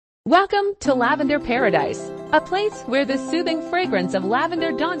Welcome to Lavender Paradise, a place where the soothing fragrance of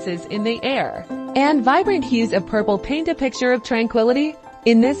lavender dances in the air, and vibrant hues of purple paint a picture of tranquility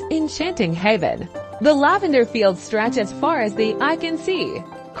in this enchanting haven. The lavender fields stretch as far as the eye can see,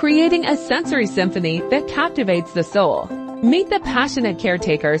 creating a sensory symphony that captivates the soul. Meet the passionate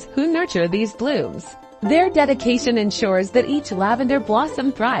caretakers who nurture these blooms. Their dedication ensures that each lavender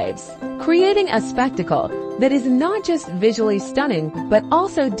blossom thrives, creating a spectacle that is not just visually stunning, but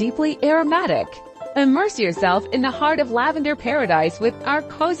also deeply aromatic. Immerse yourself in the heart of Lavender Paradise with our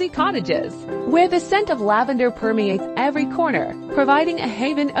cozy cottages, where the scent of lavender permeates every corner, providing a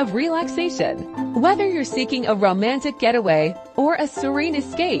haven of relaxation. Whether you're seeking a romantic getaway or a serene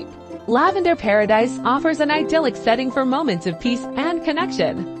escape, Lavender Paradise offers an idyllic setting for moments of peace and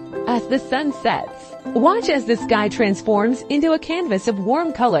connection. As the sun sets, watch as the sky transforms into a canvas of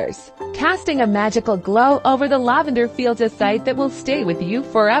warm colors, casting a magical glow over the lavender fields, a sight that will stay with you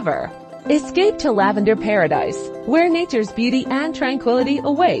forever. Escape to Lavender Paradise, where nature's beauty and tranquility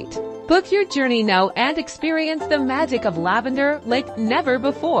await. Book your journey now and experience the magic of lavender like never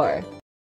before.